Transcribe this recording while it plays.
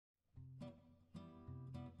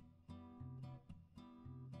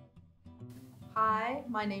Hi,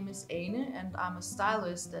 my name is Ane and I'm a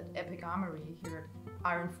stylist at Epic Armoury here at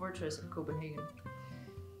Iron Fortress at Copenhagen.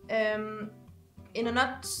 In a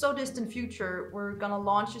not so distant future, we're gonna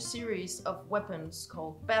launch a series of weapons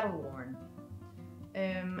called battleworn.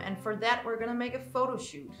 And for that we're gonna make a photo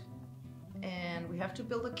shoot. And we have to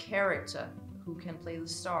build a character who can play the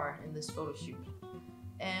star in this photo shoot.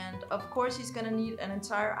 And of course he's gonna need an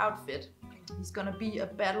entire outfit. He's gonna be a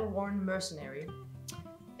battle-worn mercenary.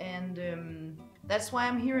 And that's why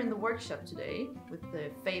I'm here in the workshop today with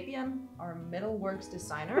Fabian, our metalworks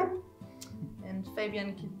designer. And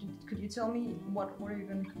Fabian, could you tell me what we're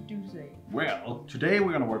going to do today? Well, today we're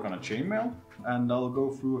going to work on a chainmail, and I'll go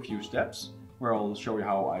through a few steps where I'll show you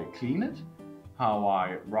how I clean it, how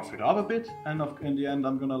I rough it up a bit, and in the end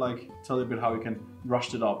I'm going to tell you a bit how you can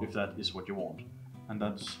rust it up if that is what you want. And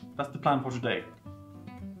that's the plan for today.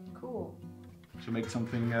 Cool. To make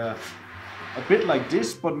something a bit like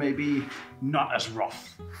this, but maybe not as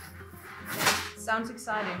rough. Sounds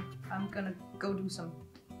exciting. I'm gonna go do some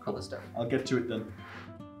other stuff. I'll get to it then.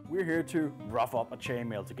 We're here to rough up a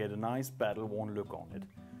chainmail to get a nice battle-worn look on it.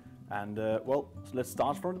 And well, let's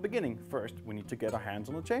start from the beginning. First, we need to get our hands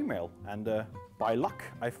on the chainmail. And by luck,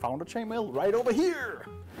 I found a chainmail right over here.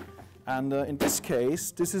 And in this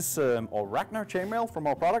case, this is our Ragnar chainmail from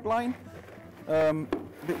our product line.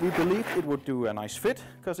 We believe it would do a nice fit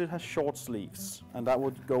because it has short sleeves, and that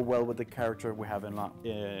would go well with the character we have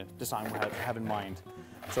in design we have in mind.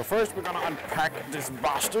 So first we're gonna unpack this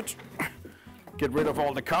bastard, get rid of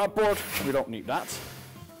all the cardboard, we don't need that,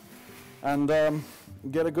 and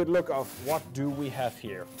get a good look of what do we have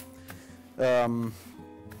here. One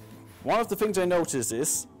of the things I noticed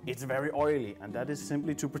is it's very oily, and that is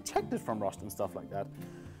simply to protect it from rust and stuff like that.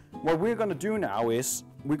 What we're going to do now is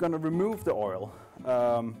we're going to remove the oil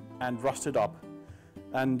and rust it up.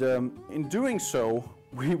 And in doing so,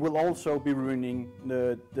 we will also be ruining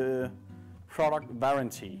the product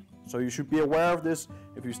warranty. So you should be aware of this.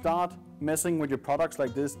 If you start messing with your products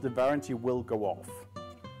like this, the warranty will go off.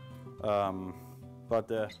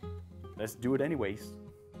 But let's do it anyways.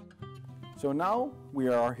 So now we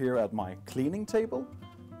are here at my cleaning table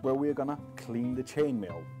where we're going to clean the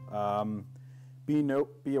chainmail.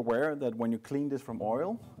 Be aware that when you clean this from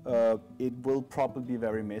oil, it will probably be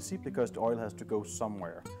very messy because the oil has to go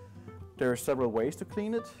somewhere. There are several ways to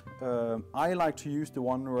clean it. I like to use the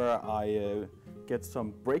one where I get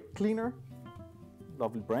some brake cleaner,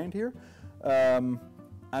 lovely brand here, and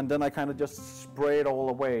then I kind of just spray it all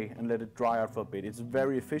away and let it dry out for a bit. It's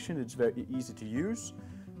very efficient, it's very easy to use.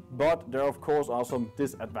 But there, of course, are some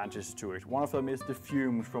disadvantages to it. One of them is the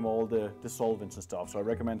fumes from all the solvents and stuff. So I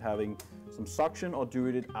recommend having some suction or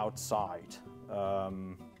doing it outside.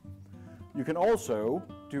 You can also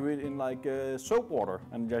do it in soap water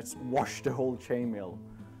and just wash the whole chainmail.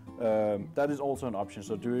 That is also an option.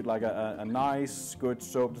 So do it like a nice, good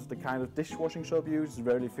soap. This is the kind of dishwashing soap you use.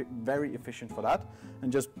 It's very efficient for that.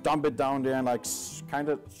 And just dump it down there and kind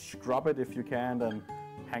of scrub it if you can, and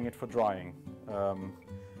hang it for drying.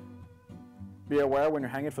 Be aware when you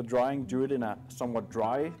hang it for drying, do it in a somewhat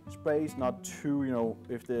dry space, not too,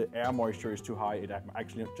 if the air moisture is too high, it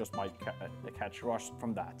actually just might catch rust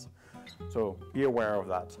from that. So be aware of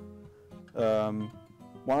that.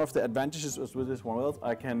 One of the advantages with this one,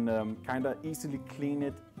 I can kind of easily clean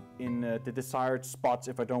it in the desired spots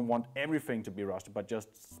if I don't want everything to be rusted, but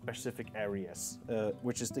just specific areas,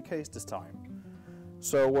 which is the case this time.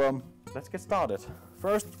 So let's get started.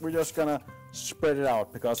 First, we're just gonna spread it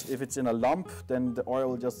out, because if it's in a lump, then the oil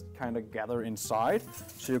will just kind of gather inside.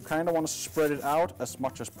 So you kind of want to spread it out as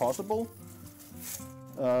much as possible.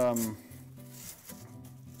 And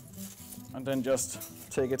then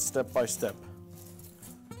just take it step by step.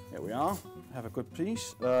 Here we are, have a good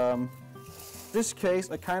piece. This case,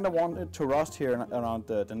 I kind of want it to rust here around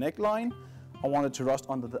the neckline. I want it to rust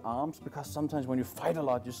under the arms, because sometimes when you fight a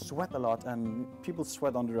lot, you sweat a lot, and people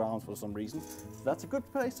sweat under their arms for some reason. So that's a good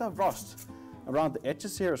place to have rust. Around the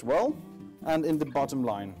edges here as well, and in the bottom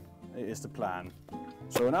line is the plan.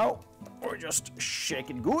 So now, we just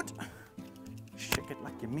shake it good. Shake it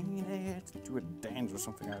like you mean it. Do a dance or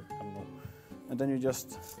something, I don't know. And then you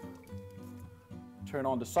just turn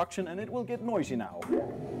on the suction, and it will get noisy now.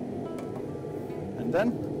 And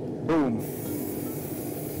then, boom.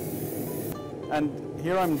 And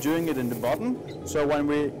here I'm doing it in the bottom, so when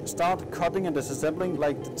we start cutting and disassembling,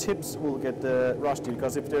 the tips will get rusty,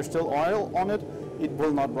 because if there's still oil on it, it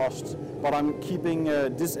will not rust. But I'm keeping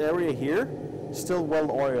this area here still well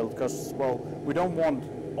oiled, because, well, we don't want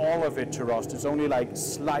all of it to rust. It's only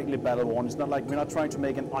slightly battle-worn. It's not we're not trying to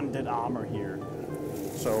make an undead armor here.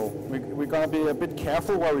 So we're gonna be a bit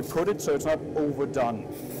careful where we put it, so it's not overdone.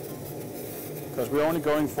 because we're only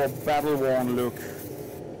going for battleworn look,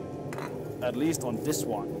 at least on this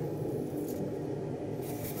one.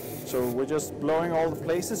 So we're just blowing all the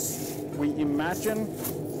places we imagine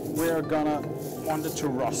we're gonna want it to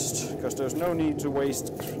rust, because there's no need to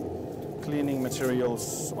waste cleaning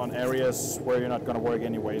materials on areas where you're not gonna work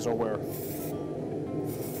anyways, or where.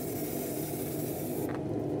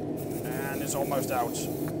 And it's almost out.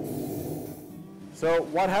 So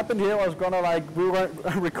what happened here was we were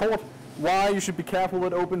record why you should be careful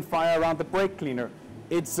with open fire around the brake cleaner.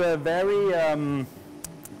 It's a very,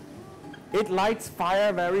 it lights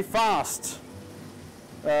fire very fast.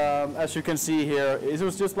 As you can see here, it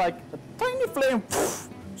was just like a tiny flame.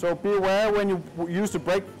 So be aware when you use the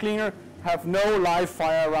brake cleaner, have no live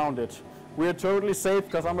fire around it. We're totally safe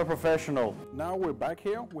because I'm a professional. Now we're back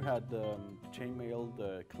here. We had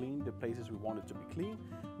chainmailed clean the places we wanted to be clean.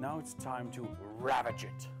 Now it's time to ravage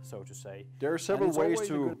it, so to say. There are several ways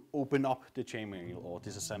to open up the chainmail or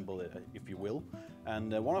disassemble it, if you will.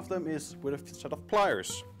 And one of them is with a set of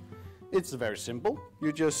pliers. It's very simple.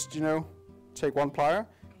 You just, take one plier,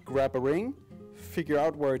 grab a ring, figure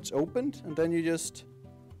out where it's opened, and then you just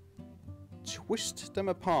twist them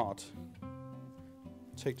apart.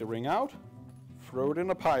 Take the ring out, throw it in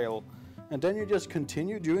a pile, and then you just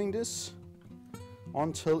continue doing this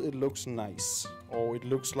until it looks nice, or it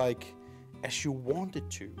looks like as you want it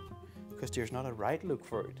to, because there's not a right look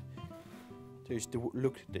for it. There's the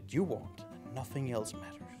look that you want, and nothing else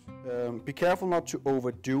matters. Be careful not to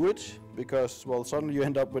overdo it, because, well, suddenly you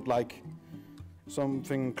end up with like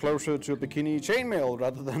something closer to a bikini chainmail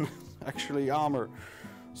rather than actually armor.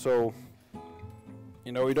 So,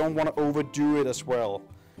 you don't want to overdo it as well.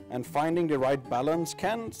 And finding the right balance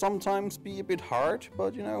can sometimes be a bit hard,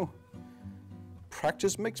 but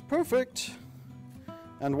practice makes perfect.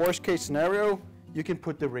 And worst case scenario, you can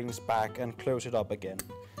put the rings back and close it up again.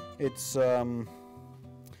 It's not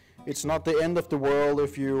the end of the world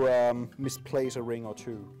if you misplace a ring or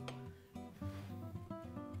two.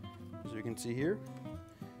 As you can see here,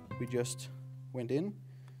 we just went in.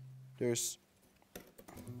 It's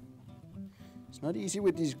not easy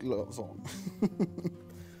with these gloves on.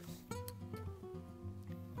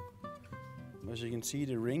 As you can see,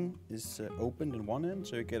 the ring is opened in one end,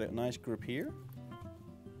 so you get a nice grip here.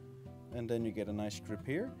 And then you get a nice grip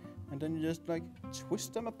here. And then you just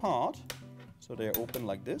twist them apart, so they are open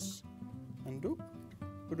like this. And doop,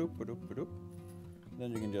 ba-doop, ba-doop, ba-doop.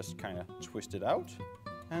 Then you can just kind of twist it out.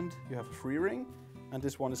 And you have a free ring. And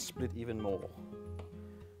this one is split even more.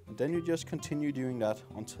 And then you just continue doing that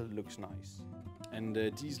until it looks nice. And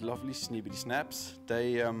these lovely snippety snaps,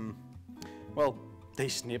 they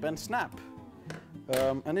snip and snap.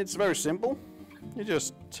 And it's very simple. You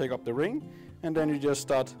just take up the ring, and then you just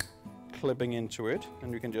start clipping into it,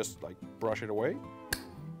 and you can just brush it away.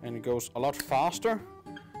 And it goes a lot faster,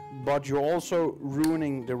 but you're also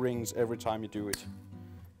ruining the rings every time you do it.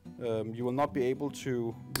 You will not be able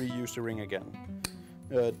to reuse the ring again.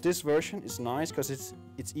 This version is nice because it's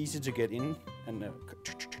easy to get in and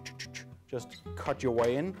just cut your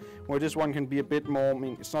way in, where this one can be a bit more,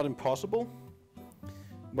 it's not impossible,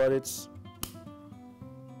 but it's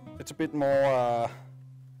a bit more,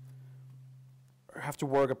 have to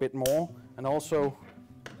work a bit more. And also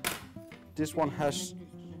this one has,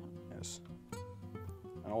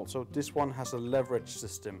 and also this one has a leverage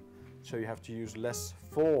system, so you have to use less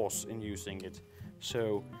force in using it.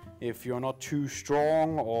 So if you're not too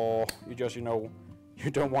strong, or you just,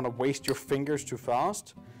 you don't want to waste your fingers too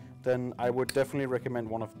fast, then I would definitely recommend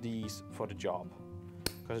one of these for the job,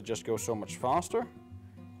 because it just goes so much faster.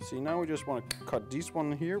 See, now we just want to cut this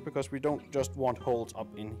one here, because we don't just want holes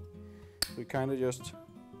up in. We kind of just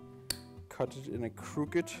cut it in a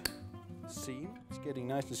crooked seam. It's getting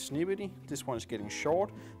nice and snippety. This one is getting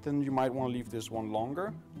short. Then you might want to leave this one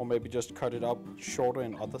longer, or maybe just cut it up shorter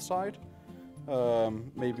in other side.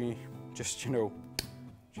 Maybe just,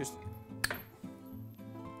 just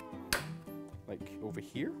like over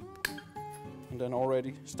here. And then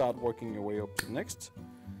already start working your way up to the next.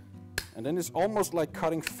 And then it's almost like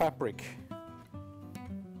cutting fabric.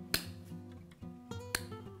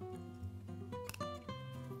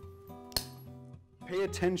 Pay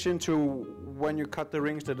attention to when you cut the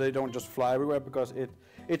rings that they don't just fly everywhere, because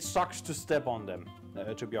it sucks to step on them,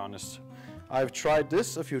 to be honest. I've tried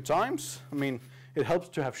this a few times. It helps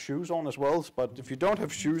to have shoes on as well, but if you don't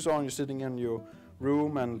have shoes on, you're sitting in your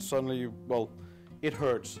room and suddenly, it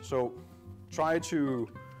hurts. So try to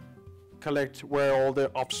collect where all the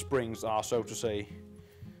upsprings are, so to say.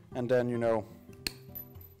 And then,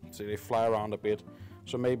 so they fly around a bit.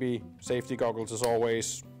 So maybe safety goggles is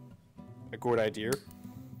always a good idea.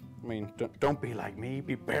 I mean, don't be like me,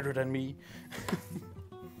 be better than me.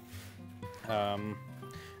 And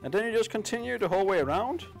then you just continue the whole way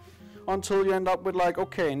around until you end up with like,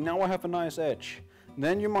 okay, now I have a nice edge. And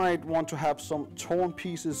then you might want to have some torn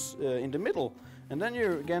pieces in the middle. And then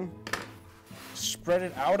you, again, spread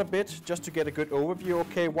it out a bit just to get a good overview.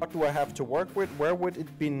 Okay, what do I have to work with? Where would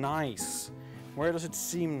it be nice? Where does it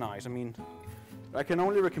seem nice? I mean, I can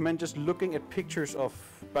only recommend just looking at pictures of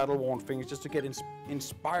battle-worn things just to get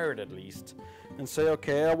inspired at least. And say,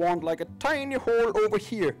 okay, I want like a tiny hole over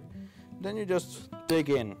here. Then you just dig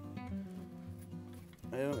in.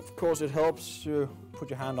 And of course it helps to put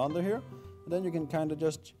your hand under here. And then you can kind of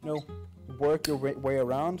just, you know, work your way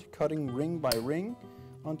around, cutting ring by ring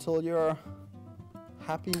until you're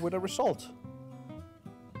happy with the result.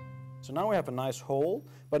 So now we have a nice hole,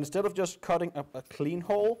 but instead of just cutting a clean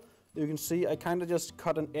hole, you can see I kind of just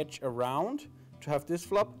cut an edge around to have this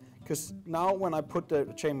flop, because now when I put the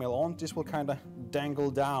chainmail on, this will kind of dangle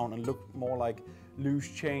down and look more like loose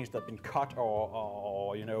chains that have been cut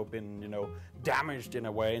or you know, been, you know, damaged in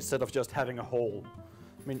a way, instead of just having a hole.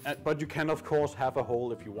 I mean, but you can of course have a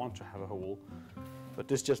hole if you want to have a hole, but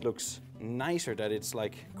this just looks nicer that it's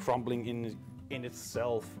like crumbling in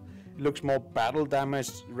itself. It looks more battle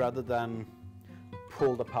damaged rather than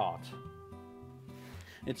pulled apart.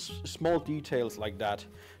 It's small details like that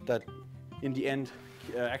that in the end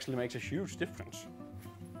actually makes a huge difference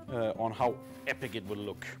on how epic it will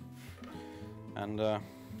look. And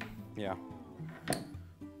yeah,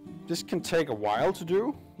 this can take a while to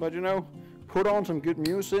do, but you know, put on some good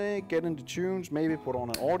music, get into tunes, maybe put on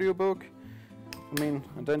an audiobook. I mean,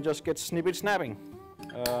 and then just get snippet snapping.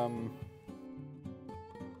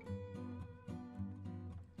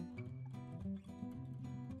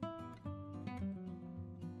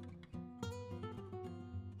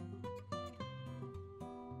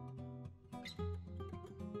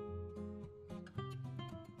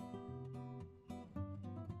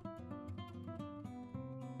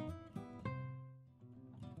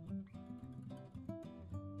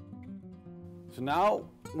 So now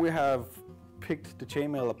we have picked the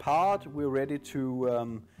chainmail apart. We're ready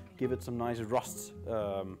to give it some nice rust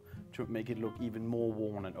to make it look even more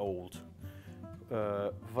worn and old.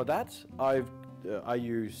 For that, I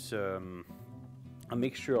use a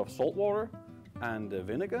mixture of salt water and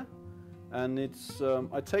vinegar, and it's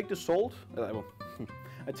I take the salt,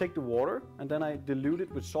 I take the water, and then I dilute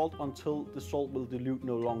it with salt until the salt will dilute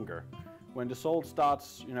no longer. When the salt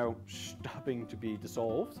starts, you know, stopping to be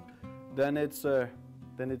dissolved, then it's a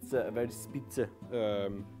very spitze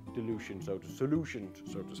dilution, solution,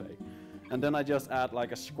 so to say. And then I just add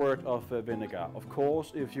like a squirt of vinegar. Of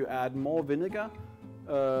course, if you add more vinegar,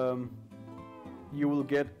 you will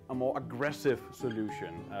get a more aggressive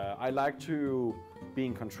solution. I like to be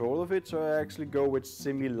in control of it, so I actually go with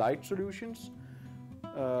semi-light solutions,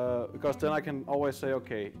 because then I can always say,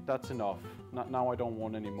 okay, that's enough. Now I don't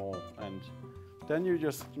want any more. And then you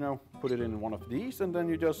just, you know, put it in one of these, and then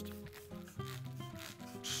you just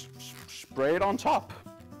spray it on top.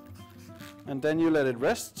 And then you let it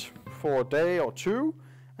rest for a day or two,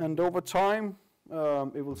 and over time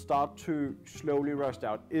it will start to slowly rust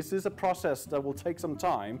out. This is a process that will take some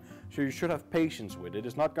time, so you should have patience with it.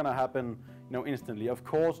 It's not going to happen, you know, instantly. Of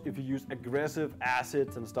course, if you use aggressive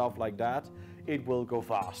acids and stuff like that, it will go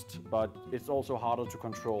fast, but it's also harder to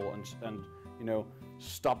control and you know,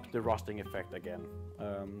 stop the rusting effect again.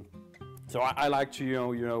 So I like to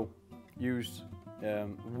you know use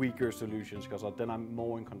weaker solutions, because then I'm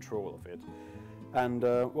more in control of it. And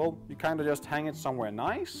well, you kind of just hang it somewhere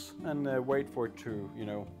nice and wait for it to, you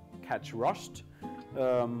know, catch rust.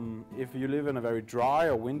 If you live in a very dry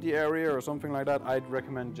or windy area or something like that, I'd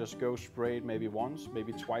recommend just go spray it maybe once,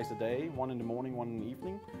 maybe twice a day, one in the morning, one in the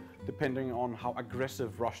evening, depending on how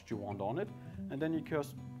aggressive rust you want on it. And then you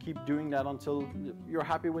just keep doing that until you're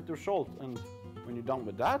happy with the result. And when you're done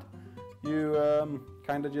with that, you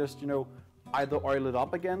kind of just, you know, either oil it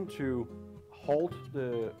up again to halt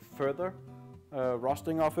the further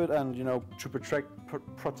rusting of it, and you know, to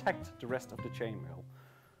protect the rest of the chainmail.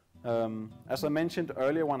 As I mentioned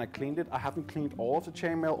earlier when I cleaned it, I haven't cleaned all of the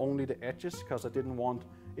chainmail, only the edges, because I didn't want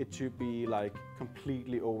it to be like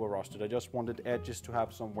completely over rusted. I just wanted the edges to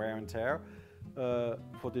have some wear and tear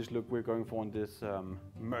for this look we're going for in this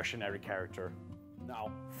mercenary character.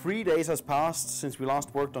 Now, 3 days has passed since we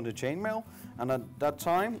last worked on the chainmail, and at that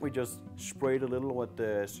time we just sprayed a little with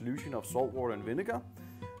the solution of salt water and vinegar.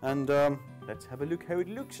 And let's have a look how it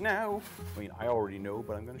looks now. I mean, I already know,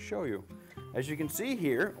 but I'm going to show you. As you can see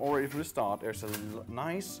here, or if we start, there's a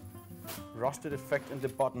nice rusted effect in the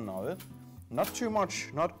bottom of it. Not too much,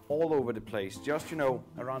 not all over the place, just, you know,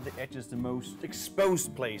 around the edges, the most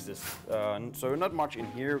exposed places. And so not much in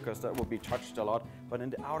here, because that will be touched a lot, but in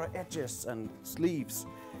the outer edges and sleeves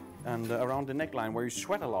and around the neckline where you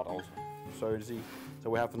sweat a lot also. So you see, so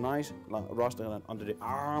we have a nice rust under the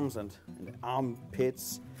arms and in the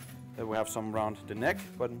armpits. We have some around the neck,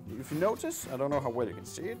 but if you notice, I don't know how well you can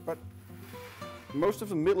see it, but most of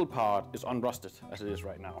the middle part is unrusted as it is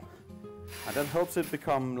right now. And that helps it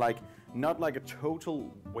become like, not like a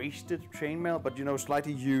total wasted chainmail, but you know,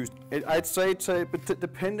 slightly used. I'd say, but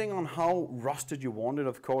depending on how rusted you want it,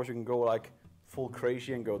 of course, you can go like full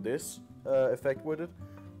crazy and go this effect with it.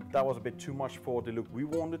 That was a bit too much for the look we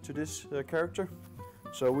wanted to this character.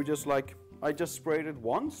 So we just like, I just sprayed it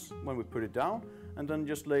once when we put it down, and then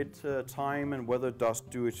just let time and weather dust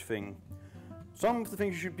do its thing. Some of the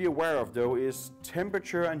things you should be aware of though is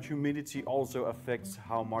temperature and humidity also affects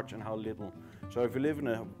how much and how little. So if you live in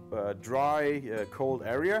a dry, cold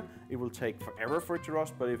area, it will take forever for it to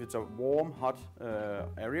rust, but if it's a warm, hot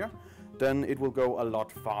area, then it will go a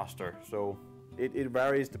lot faster. So it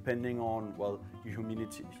varies depending on, well, your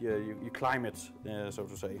humidity, your climate, so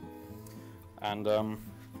to say. And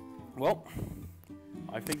well,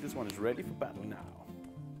 I think this one is ready for battle now.